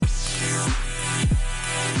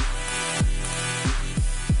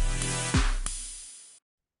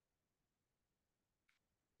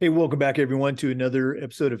Hey, welcome back, everyone, to another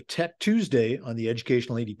episode of Tech Tuesday on the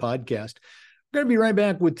Educational AD Podcast. We're going to be right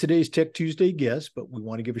back with today's Tech Tuesday guest, but we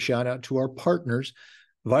want to give a shout out to our partners,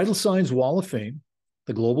 Vital Signs Wall of Fame,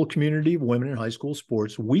 the Global Community of Women in High School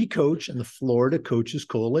Sports, We Coach, and the Florida Coaches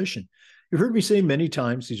Coalition. You've heard me say many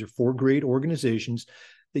times, these are four great organizations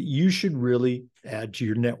that you should really add to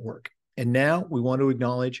your network. And now we want to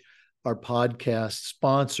acknowledge our podcast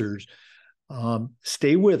sponsors.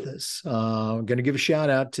 Stay with us. I'm going to give a shout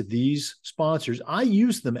out to these sponsors. I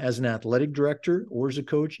use them as an athletic director or as a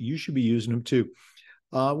coach. You should be using them too.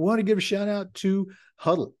 We want to give a shout out to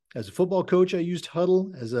Huddle. As a football coach, I used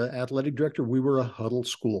Huddle. As an athletic director, we were a Huddle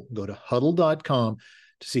school. Go to huddle.com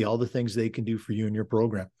to see all the things they can do for you and your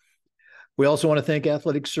program. We also want to thank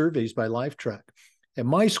Athletic Surveys by LifeTrack. At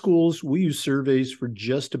my schools, we use surveys for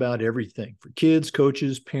just about everything, for kids,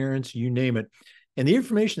 coaches, parents, you name it. And the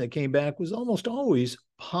information that came back was almost always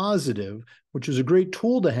positive, which is a great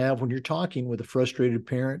tool to have when you're talking with a frustrated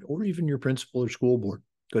parent or even your principal or school board.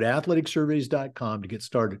 Go to athleticsurveys.com to get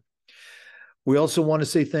started. We also want to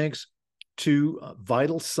say thanks to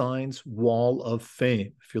Vital Signs Wall of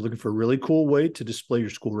Fame. If you're looking for a really cool way to display your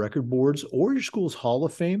school record boards or your school's Hall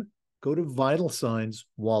of Fame, go to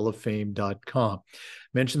vitalsignswalloffame.com.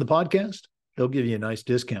 Mention the podcast, they'll give you a nice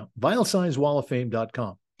discount.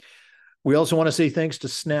 vitalsignswalloffame.com. We also want to say thanks to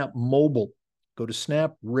Snap Mobile. Go to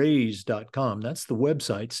snapraise.com. That's the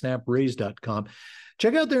website, snapraise.com.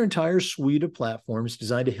 Check out their entire suite of platforms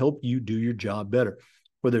designed to help you do your job better.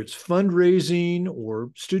 Whether it's fundraising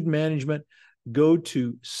or student management, go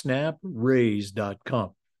to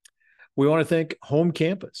snapraise.com. We want to thank Home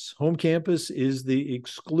Campus. Home Campus is the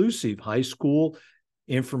exclusive high school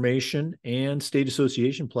information and state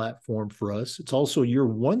association platform for us. It's also your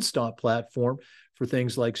one-stop platform for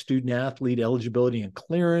things like student athlete eligibility and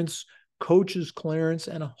clearance, coaches clearance,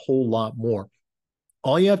 and a whole lot more.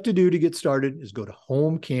 All you have to do to get started is go to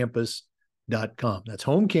homecampus.com. That's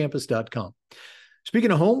homecampus.com.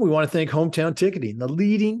 Speaking of home, we want to thank Hometown Ticketing, the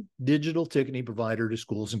leading digital ticketing provider to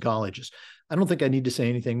schools and colleges. I don't think I need to say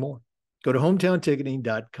anything more. Go to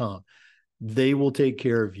hometownticketing.com. They will take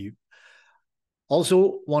care of you.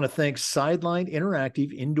 Also want to thank Sideline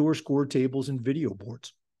Interactive indoor score tables and video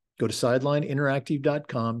boards. Go to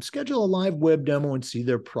sidelineinteractive.com, schedule a live web demo, and see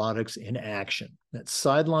their products in action. That's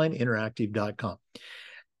sidelineinteractive.com.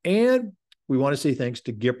 And we want to say thanks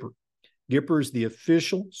to Gipper. Gipper is the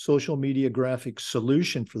official social media graphics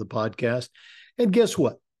solution for the podcast. And guess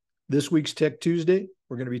what? This week's Tech Tuesday,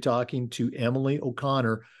 we're going to be talking to Emily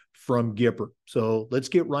O'Connor from Gipper. So let's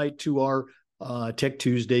get right to our Tech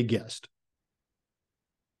Tuesday guest.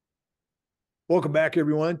 Welcome back,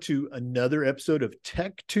 everyone, to another episode of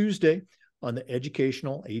Tech Tuesday on the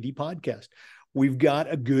Educational AD Podcast. We've got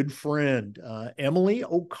a good friend, Emily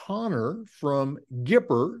O'Connor from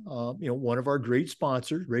Gipper, one of our great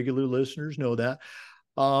sponsors. Regular listeners know that.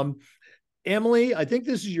 Emily, I think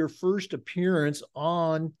this is your first appearance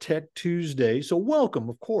on Tech Tuesday, so welcome,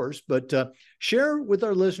 of course, but share with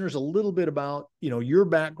our listeners a little bit about, your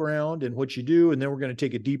background and what you do, and then we're going to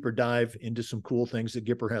take a deeper dive into some cool things that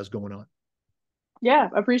Gipper has going on. Yeah,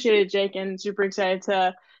 appreciate it, Jake, and super excited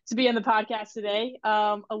to be on the podcast today.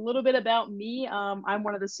 A little bit about me. I'm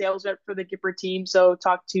one of the sales reps for the Gipper team, so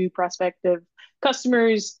talk to prospective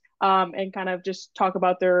customers and kind of just talk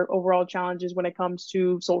about their overall challenges when it comes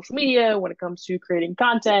to social media, when it comes to creating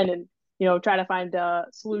content, and try to find a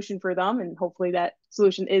solution for them, and hopefully that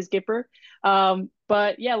solution is Gipper.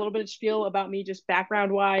 But yeah, a little bit of spiel about me, just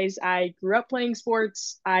background wise. I grew up playing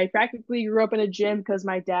sports. I practically grew up in a gym because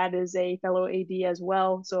my dad is a fellow AD as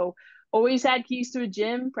well. So always had keys to a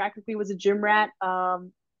gym, practically was a gym rat.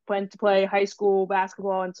 Went to play high school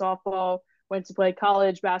basketball and softball, went to play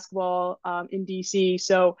college basketball in DC.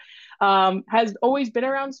 So has always been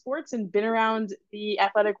around sports and been around the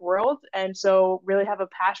athletic world. And so really have a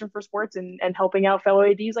passion for sports and helping out fellow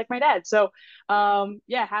ADs like my dad. So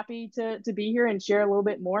yeah, happy to be here and share a little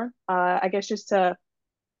bit more. I guess just to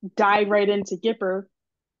dive right into Gipper,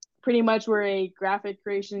 pretty much we're a graphic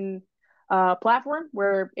creation platform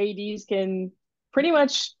where ADs can pretty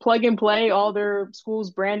much plug and play all their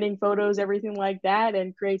school's branding, photos, everything like that,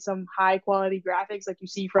 and create some high quality graphics like you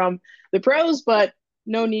see from the pros, but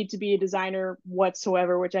no need to be a designer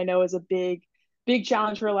whatsoever, which I know is a big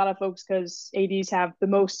challenge for a lot of folks because ADs have the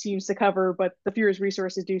most teams to cover, but the fewest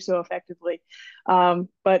resources do so effectively.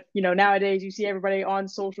 But nowadays you see everybody on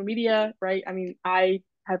social media, right? I mean, I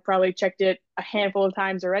have probably checked it a handful of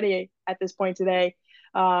times already at this point today.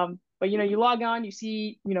 But, you log on, you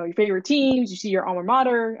see, your favorite teams, you see your alma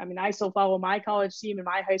mater. I mean, I still follow my college team and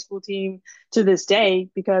my high school team to this day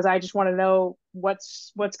because I just want to know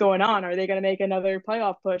what's going on. Are they going to make another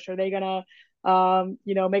playoff push? Are they going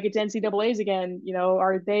to, make it to NCAA's again?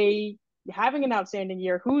 Are they having an outstanding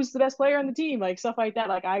year? Who's the best player on the team? Like stuff like that.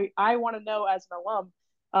 Like I want to know as an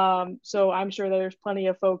alum. So I'm sure there's plenty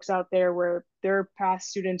of folks out there where their past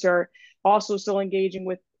students are also still engaging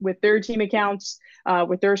with their team accounts,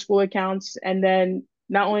 with their school accounts, and then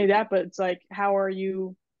not only that, but it's like, how are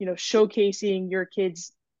you, showcasing your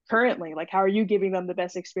kids currently? Like, how are you giving them the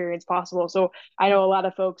best experience possible? So I know a lot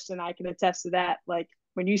of folks, and I can attest to that. Like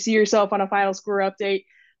when you see yourself on a final score update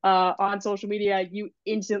on social media, you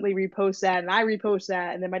instantly repost that, and I repost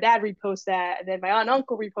that, and then my dad reposts that, and then my aunt and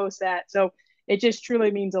uncle repost that. So it just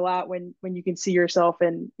truly means a lot when you can see yourself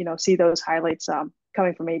and see those highlights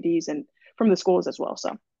coming from ads and from the schools as well.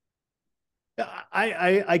 So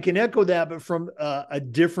I can echo that, but from a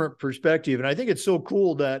different perspective. And I think it's so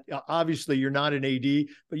cool that obviously you're not an AD,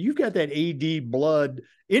 but you've got that AD blood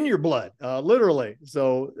in your blood, literally.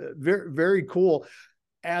 So very, very cool.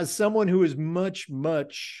 As someone who is much,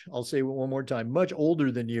 I'll say it one more time, much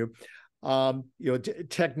older than you,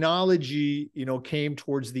 technology, came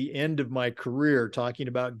towards the end of my career, talking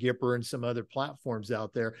about Gipper and some other platforms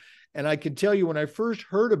out there. And I can tell you when I first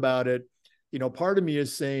heard about it, part of me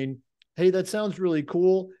is saying, hey, that sounds really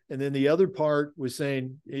cool. And then the other part was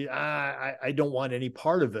saying, I don't want any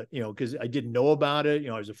part of it, because I didn't know about it.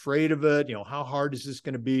 I was afraid of it. How hard is this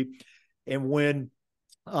going to be? And when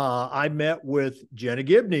I met with Jenna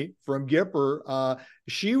Gibney from Gipper,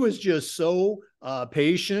 she was just so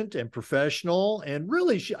patient and professional. And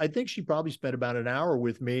really, I think she probably spent about an hour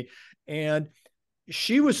with me. And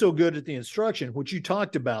she was so good at the instruction, which you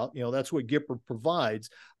talked about, that's what Gipper provides,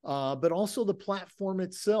 but also the platform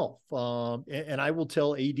itself. And I will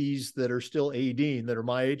tell ADs that are still ADing that are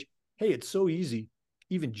my age, hey, it's so easy.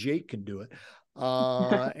 Even Jake can do it.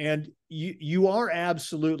 And you are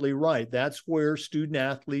absolutely right. That's where student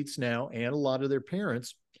athletes now and a lot of their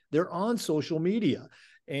parents, they're on social media.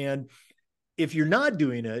 And if you're not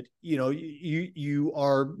doing it, you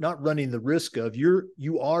are not running the risk of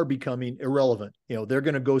you are becoming irrelevant. They're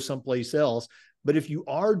going to go someplace else. But if you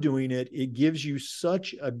are doing it, it gives you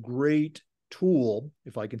such a great tool,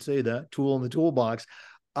 if I can say that, tool in the toolbox,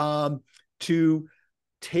 to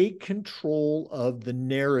take control of the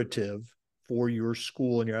narrative for your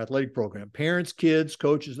school and your athletic program. Parents, kids,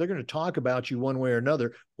 coaches, they're going to talk about you one way or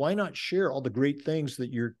another. Why not share all the great things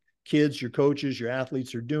that your kids, your coaches, your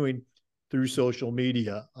athletes are doing through social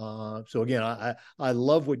media? So again, I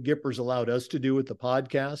love what Gipper's allowed us to do with the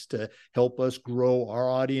podcast to help us grow our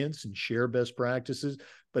audience and share best practices.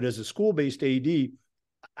 But as a school-based AD,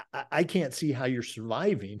 I can't see how you're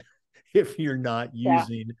surviving if you're not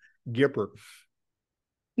using Gipper.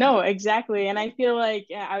 No, exactly. And I feel like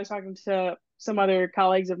I was talking to some other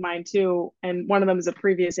colleagues of mine too, and one of them is a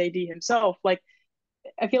previous AD himself. Like,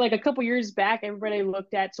 I feel like a couple years back, everybody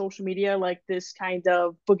looked at social media like this kind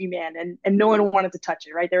of boogeyman, and no one wanted to touch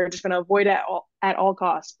it, right? They were just going to avoid it at all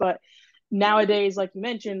costs. But nowadays, like you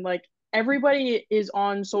mentioned, like everybody is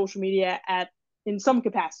on social media in some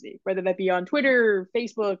capacity, whether that be on Twitter,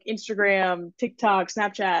 Facebook, Instagram, TikTok,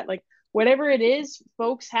 Snapchat, like whatever it is,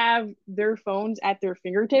 folks have their phones at their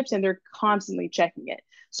fingertips and they're constantly checking it.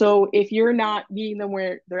 So if you're not meeting them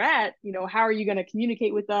where they're at, how are you going to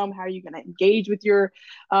communicate with them? How are you going to engage with your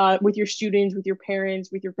students, with your parents,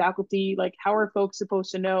 with your faculty? Like, how are folks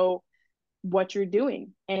supposed to know what you're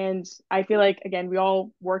doing? And I feel like, again, we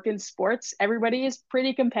all work in sports. Everybody is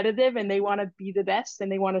pretty competitive and they want to be the best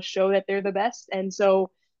and they want to show that they're the best. And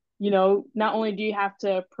so, not only do you have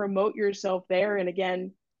to promote yourself there and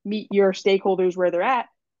again, meet your stakeholders where they're at,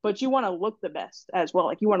 but you want to look the best as well.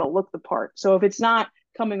 Like you want to look the part. So if it's not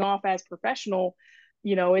coming off as professional,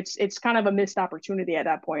 it's kind of a missed opportunity at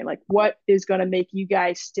that point. Like what is going to make you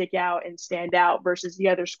guys stick out and stand out versus the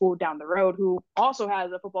other school down the road who also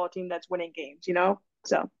has a football team that's winning games,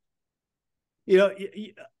 So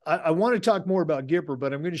I want to talk more about Gipper,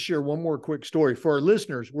 but I'm going to share one more quick story for our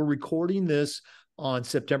listeners. We're recording this on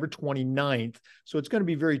September 29th, so it's going to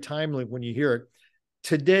be very timely when you hear it.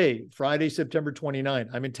 Today, Friday, September 29th,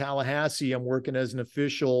 I'm in Tallahassee. I'm working as an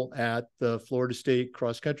official at the Florida State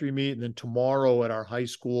cross country meet. And then tomorrow at our high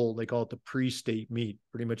school, they call it the pre-state meet.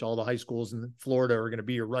 Pretty much all the high schools in Florida are going to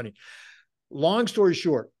be here running. Long story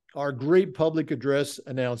short, our great public address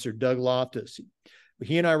announcer, Doug Loftus,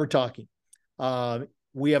 he and I were talking.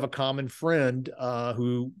 We have a common friend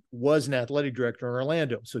who was an athletic director in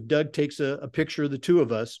Orlando. So Doug takes a picture of the two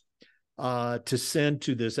of us to send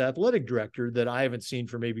to this athletic director that I haven't seen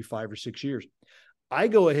for maybe 5 or 6 years. I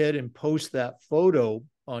go ahead and post that photo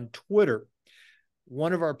on Twitter.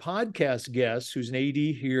 One of our podcast guests, who's an AD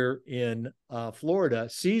here in Florida,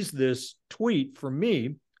 sees this tweet from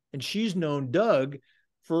me, and she's known Doug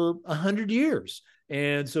for 100 years.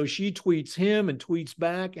 And so she tweets him and tweets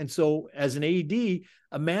back. And so as an AD,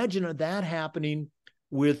 imagine that happening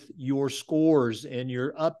with your scores and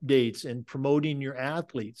your updates and promoting your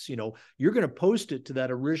athletes. You're going to post it to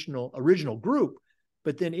that original group,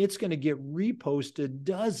 but then it's going to get reposted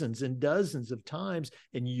dozens and dozens of times,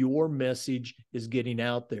 and your message is getting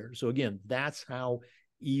out there. So again, that's how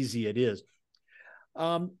easy it is.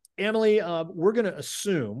 Emily, we're going to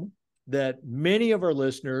assume that many of our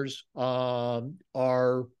listeners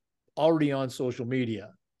are already on social media.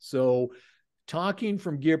 So talking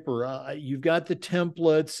from Gipper, you've got the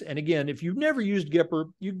templates. And again, if you've never used Gipper,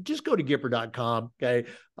 you just go to Gipper.com. Okay.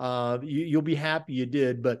 You'll be happy you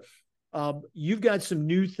did, but you've got some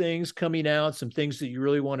new things coming out, some things that you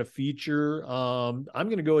really want to feature. I'm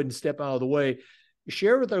going to go ahead and step out of the way.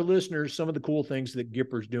 Share with our listeners some of the cool things that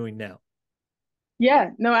Gipper's doing now. Yeah,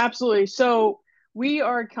 no, absolutely. So we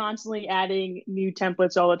are constantly adding new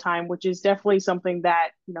templates all the time, which is definitely something that,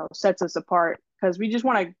 sets us apart, because we just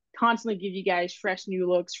want to constantly give you guys fresh new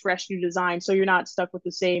looks, fresh new designs. So you're not stuck with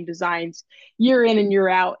the same designs year in and year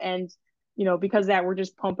out. And, because of that, we're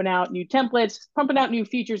just pumping out new templates, pumping out new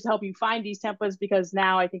features to help you find these templates, because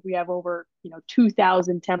now I think we have over,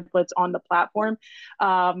 2,000 templates on the platform.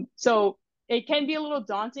 So it can be a little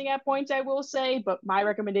daunting at points, I will say, but my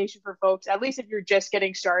recommendation for folks, at least if you're just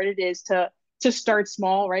getting started, is to start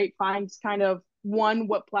small, right? Find kind of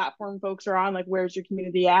what platform folks are on, like where's your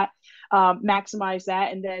community at, maximize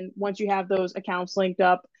that. And then once you have those accounts linked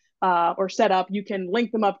up or set up, you can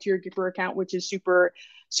link them up to your Gipper account, which is super,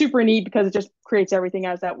 super neat, because it just creates everything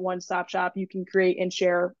as that one-stop shop. You can create and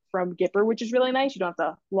share from Gipper, which is really nice. You don't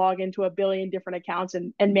have to log into a billion different accounts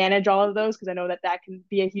and manage all of those, because I know that can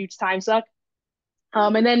be a huge time suck.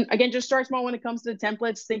 And then again, just start small when it comes to the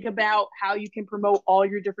templates. Think about how you can promote all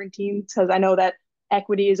your different teams, because I know that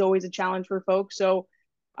equity is always a challenge for folks. So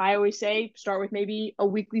I always say start with maybe a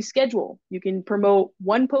weekly schedule. You can promote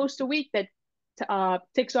one post a week that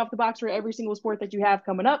ticks off the box for every single sport that you have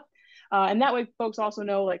coming up. And that way folks also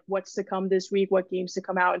know like what's to come this week, what games to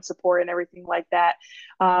come out and support and everything like that.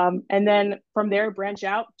 And then from there, branch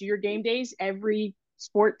out, do your game days. Every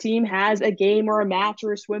sport team has a game or a match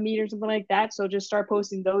or a swim meet or something like that. So just start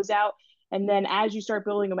posting those out. And then as you start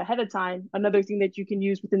building them ahead of time, another thing that you can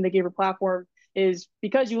use within the Gipper platform is,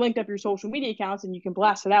 because you linked up your social media accounts and you can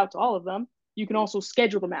blast it out to all of them, you can also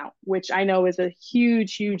schedule them out, which I know is a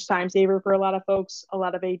huge, huge time saver for a lot of folks. A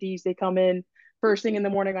lot of ADs, they come in first thing in the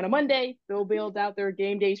morning on a Monday, they'll build out their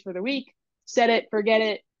game days for the week, set it, forget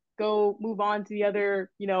it, go move on to the other,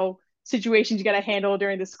 situations you got to handle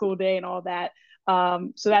during the school day and all that.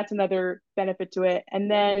 So that's another benefit to it. And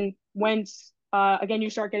then once, again, you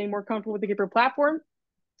start getting more comfortable with the Gipper platform,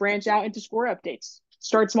 branch out into score updates.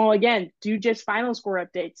 Start small again, do just final score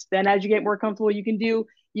updates. Then as you get more comfortable, you can do,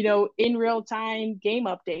 in real time game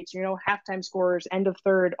updates, halftime scores, end of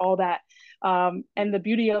third, all that. And the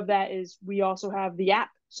beauty of that is we also have the app.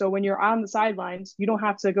 So when you're on the sidelines, you don't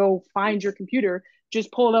have to go find your computer,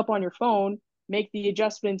 just pull it up on your phone, make the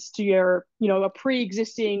adjustments to your, a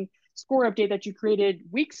pre-existing score update that you created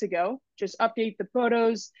weeks ago. Just update the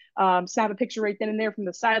photos, snap a picture right then and there from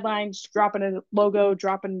the sidelines, drop in a logo,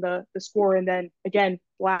 drop in the score, and then again,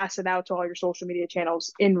 blast it out to all your social media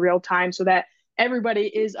channels in real time, so that everybody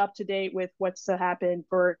is up to date with what's to happen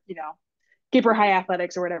for, Gipper High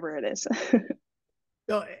Athletics or whatever it is.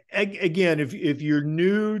 Again, if you're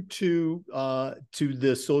new to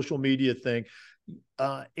the social media thing,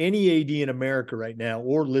 any AD in America right now,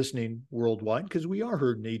 or listening worldwide, because we are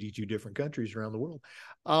heard in 82 different countries around the world,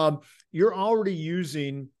 you're already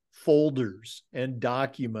using folders and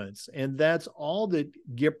documents, and that's all that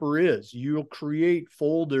Gipper is. You'll create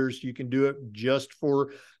folders. You can do it just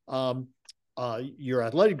for your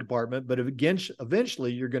athletic department, but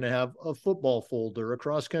eventually you're going to have a football folder, a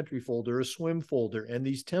cross-country folder, a swim folder, and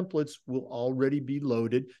these templates will already be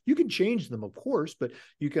loaded. You can change them, of course, but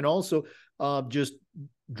you can also just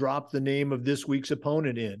drop the name of this week's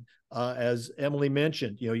opponent in. As Emily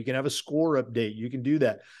mentioned, you can have a score update. You can do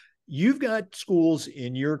that. You've got schools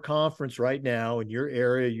in your conference right now, in your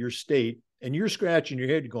area, your state, and you're scratching your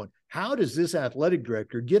head. You're going, how does this athletic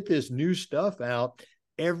director get this new stuff out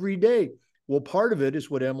every day? Well, part of it is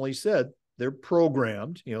what Emily said. They're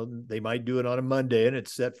programmed. They might do it on a Monday and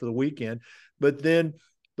it's set for the weekend. But then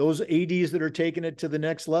those ADs that are taking it to the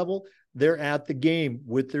next level, they're at the game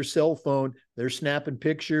with their cell phone. They're snapping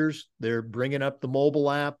pictures. They're bringing up the mobile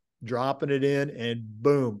app, dropping it in, and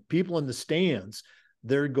boom, people in the stands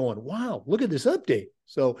they're going, wow, look at this update.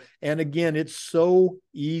 So, and again, it's so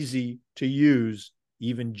easy to use.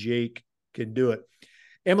 Even Jake can do it.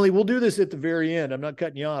 Emily, we'll do this at the very end. I'm not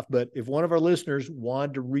cutting you off, but if one of our listeners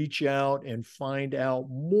wanted to reach out and find out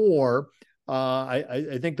more,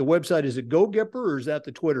 I think the website is at Go Gipper, or is that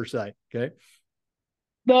the Twitter site? Okay.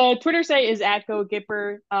 The Twitter site is at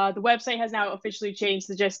GoGipper. The website has now officially changed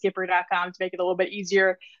to just Gipper.com to make it a little bit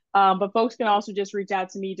easier. But folks can also just reach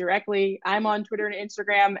out to me directly. I'm on Twitter and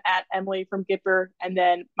Instagram at Emily from Gipper. And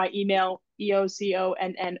then my email,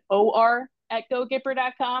 EOCONNOR at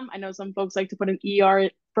GoGipper.com. I know some folks like to put an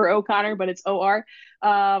ER for O'Connor, but it's OR.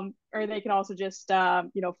 Or they can also just,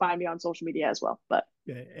 find me on social media as well. But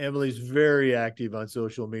okay. Emily's very active on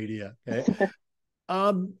social media. Okay.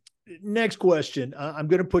 Next question. I'm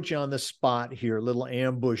going to put you on the spot here, a little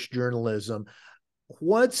ambush journalism.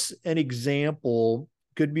 What's an example?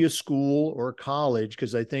 Could be a school or a college,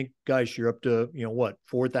 because I think, gosh, you're up to,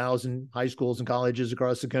 4,000 high schools and colleges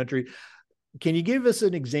across the country. Can you give us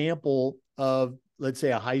an example of, let's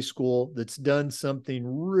say, a high school that's done something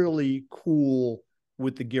really cool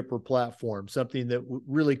with the Gipper platform, something that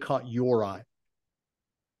really caught your eye?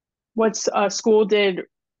 what's a school did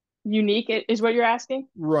unique is what you're asking?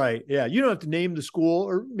 Right. Yeah. You don't have to name the school,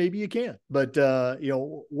 or maybe you can, but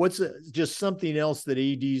what's just something else that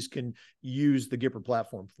ADs can use the Gipper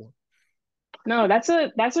platform for? No, that's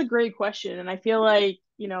a great question. And I feel like,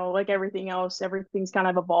 like everything else, everything's kind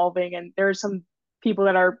of evolving and there are some people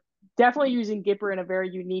that are definitely using Gipper in a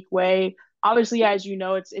very unique way. Obviously, as you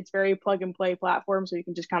know, it's very plug and play platform, so you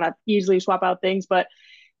can just kind of easily swap out things. But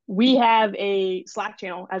we have a Slack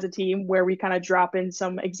channel as a team where we kind of drop in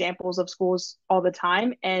some examples of schools all the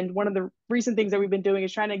time. And one of the recent things that we've been doing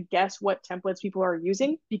is trying to guess what templates people are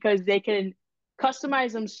using, because they can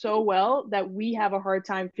customize them so well that we have a hard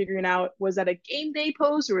time figuring out, was that a game day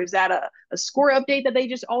post, or is that a score update that they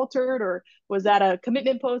just altered, or was that a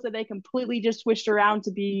commitment post that they completely just switched around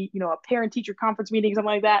to be, a parent teacher conference meeting, something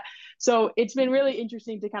like that. So it's been really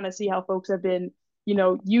interesting to kind of see how folks have been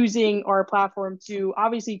using our platform to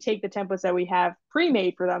obviously take the templates that we have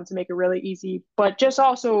pre-made for them to make it really easy, but just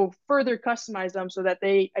also further customize them so that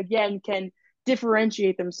they, again, can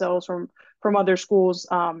differentiate themselves from other schools,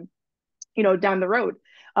 down the road.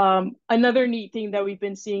 Another neat thing that we've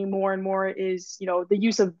been seeing more and more is, the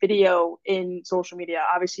use of video in social media.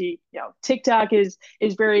 Obviously, TikTok is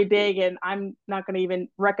very big, and I'm not going to even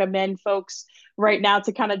recommend folks right now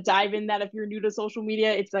to kind of dive in that if you're new to social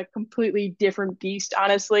media. It's a completely different beast,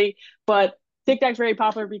 honestly. But TikTok's very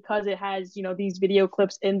popular because it has, these video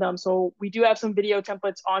clips in them. So we do have some video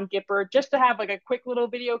templates on Gipper just to have like a quick little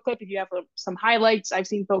video clip. If you have some highlights, I've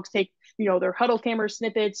seen folks take, their huddle camera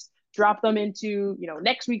snippets, drop them into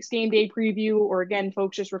next week's game day preview, or again,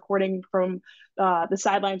 folks just recording from the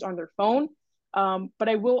sidelines on their phone. But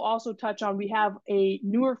I will also touch on, we have a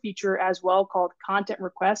newer feature as well called content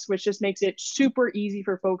requests, which just makes it super easy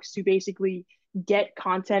for folks to basically get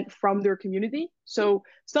content from their community. So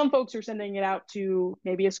some folks are sending it out to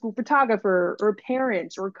maybe a school photographer or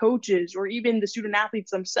parents or coaches or even the student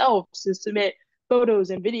athletes themselves to submit photos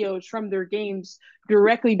and videos from their games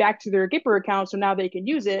directly back to their Gipper account, so now they can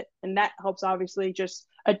use it. And that helps obviously just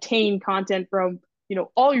attain content from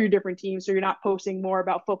all your different teams, so you're not posting more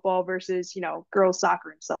about football versus girls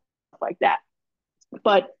soccer and stuff like that.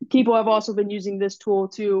 But people have also been using this tool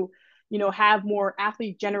to have more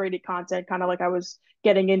athlete generated content, kind of like I was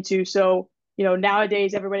getting into. So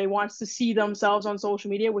nowadays everybody wants to see themselves on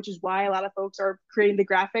social media, which is why a lot of folks are creating the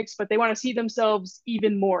graphics, but they want to see themselves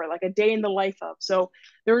even more, like a day in the life of. So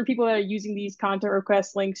there are people that are using these content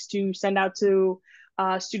request links to send out to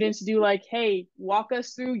students to do, like, hey, walk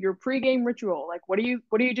us through your pregame ritual. Like, what are you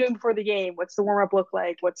doing before the game? What's the warm up look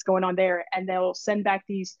like? What's going on there? And they'll send back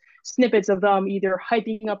these snippets of them either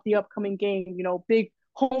hyping up the upcoming game, big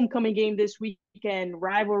homecoming game this weekend,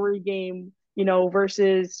 rivalry game,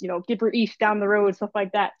 versus, Gipper East down the road, stuff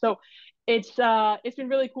like that. So it's been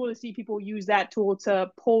really cool to see people use that tool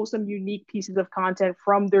to pull some unique pieces of content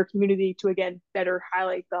from their community to, again, better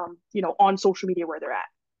highlight them, on social media where they're at.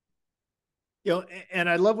 And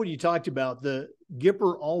I love what you talked about. The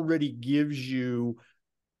Gipper already gives you,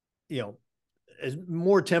 as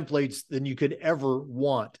more templates than you could ever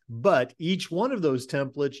want. But each one of those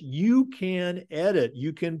templates you can edit.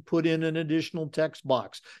 You can put in an additional text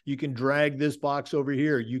box. You can drag this box over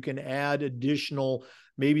here. You can add additional,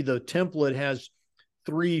 maybe the template has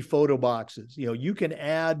 3 photo boxes. You can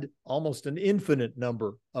add almost an infinite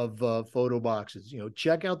number of photo boxes.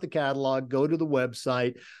 Check out the catalog, go to the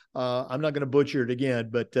website. I'm not going to butcher it again,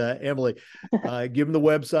 but Emily, give them the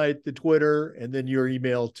website, the Twitter, and then your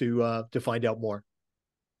email to find out more.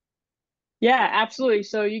 Yeah, absolutely.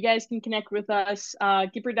 So you guys can connect with us.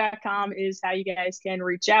 Gipper.com is how you guys can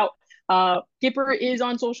reach out. Gipper is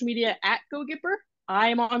on social media at GoGipper. I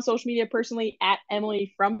am on social media personally at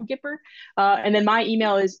Emily from Gipper. And then my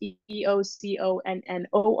email is eoconnor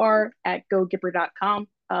at gogipper.com.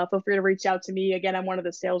 Feel free to reach out to me. Again, I'm one of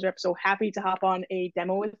the sales reps, so happy to hop on a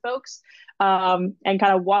demo with folks and kind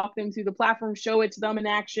of walk them through the platform, show it to them in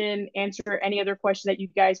action, answer any other question that you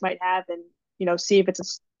guys might have, and see if it's a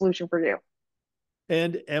solution for you.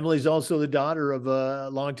 And Emily's also the daughter of a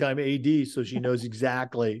longtime AD, so she knows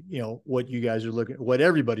exactly, what you guys are what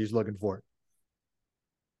everybody's looking for.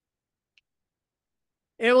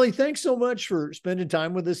 Emily, thanks so much for spending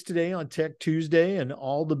time with us today on Tech Tuesday, and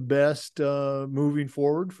all the best moving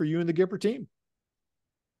forward for you and the Gipper team.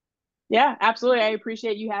 Yeah, absolutely. I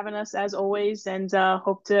appreciate you having us as always, and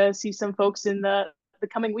hope to see some folks in the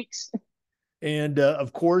coming weeks. And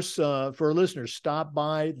of course, for our listeners, stop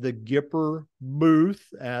by the Gipper booth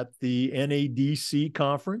at the NADC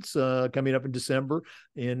conference coming up in December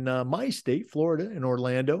in my state, Florida, in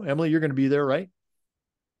Orlando. Emily, you're going to be there, right?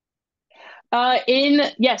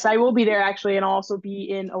 Yes, I will be there actually, and I'll also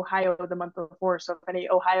be in Ohio the month before. So if any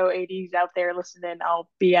Ohio ADs out there listening, I'll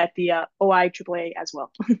be at the OI AAA as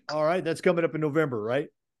well. All right, that's coming up in November, right?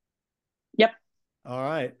 Yep. All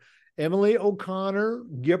right. Emily O'Connor,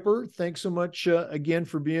 Gipper, thanks so much again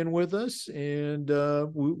for being with us. And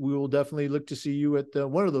we will definitely look to see you at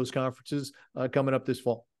one of those conferences coming up this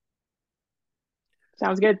fall.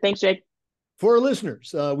 Sounds good. Thanks, Jake. For our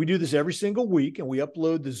listeners, we do this every single week, and we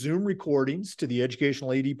upload the Zoom recordings to the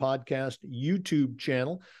Educational AD Podcast YouTube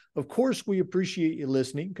channel. Of course, we appreciate you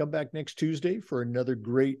listening. Come back next Tuesday for another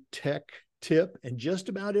great tech tip, and just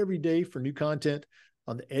about every day for new content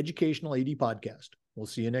on the Educational AD Podcast. We'll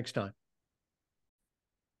see you next time.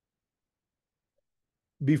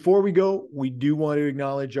 Before we go, we do want to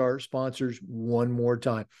acknowledge our sponsors one more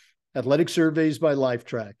time. Athletic Surveys by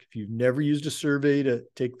LifeTrack. If you've never used a survey to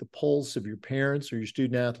take the pulse of your parents or your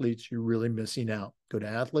student athletes, you're really missing out. Go to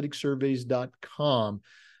athleticsurveys.com,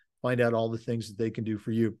 find out all the things that they can do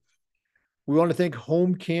for you. We want to thank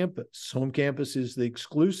Home Campus. Home Campus is the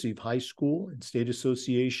exclusive high school and state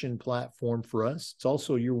association platform for us. It's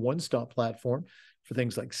also your one-stop platform for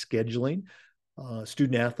things like scheduling,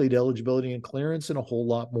 student athlete eligibility and clearance, and a whole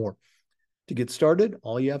lot more. To get started,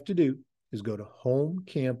 all you have to do is go to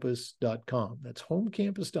homecampus.com. That's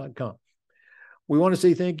homecampus.com. We want to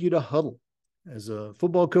say thank you to Huddle. As a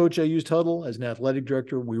football coach, I used Huddle. As an athletic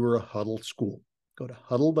director, we were a Huddle school. Go to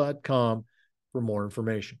huddle.com for more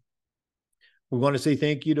information. We want to say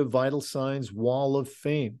thank you to Vital Signs Wall of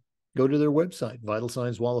Fame. Go to their website,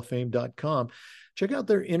 vitalsignswalloffame.com. Check out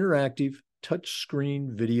their interactive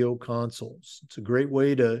touchscreen video consoles. It's a great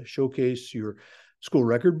way to showcase your school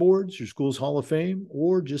record boards, your school's Hall of Fame,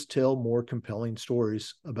 or just tell more compelling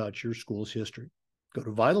stories about your school's history. Go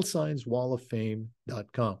to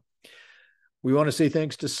vitalsignswalloffame.com. We want to say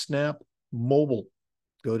thanks to Snap Mobile.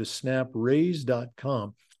 Go to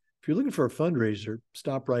snapraise.com. If you're looking for a fundraiser,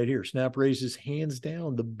 stop right here. SnapRaise is hands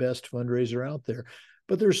down the best fundraiser out there,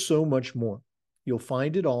 but there's so much more. You'll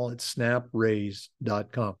find it all at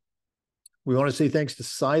snapraise.com. We want to say thanks to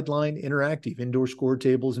Sideline Interactive indoor score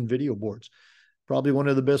tables and video boards. Probably one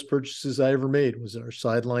of the best purchases I ever made was our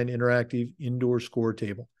Sideline Interactive indoor score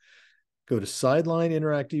table. Go to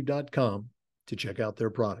sidelineinteractive.com to check out their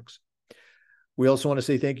products. We also want to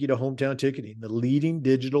say thank you to Hometown Ticketing, the leading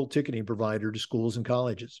digital ticketing provider to schools and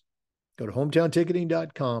colleges. Go to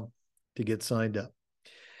hometownticketing.com to get signed up.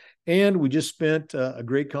 And we just spent a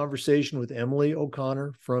great conversation with Emily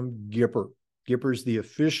O'Connor from Gipper. Gipper is the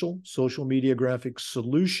official social media graphics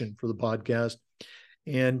solution for the podcast.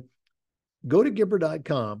 And go to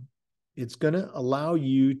Gipper.com. It's going to allow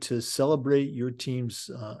you to celebrate your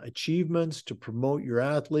team's achievements, to promote your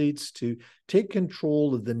athletes, to take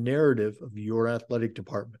control of the narrative of your athletic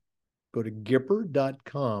department. Go to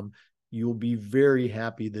Gipper.com. You'll be very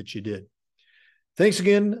happy that you did. Thanks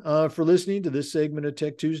again for listening to this segment of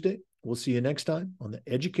Tech Tuesday. We'll see you next time on the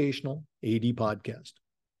Educational AD Podcast.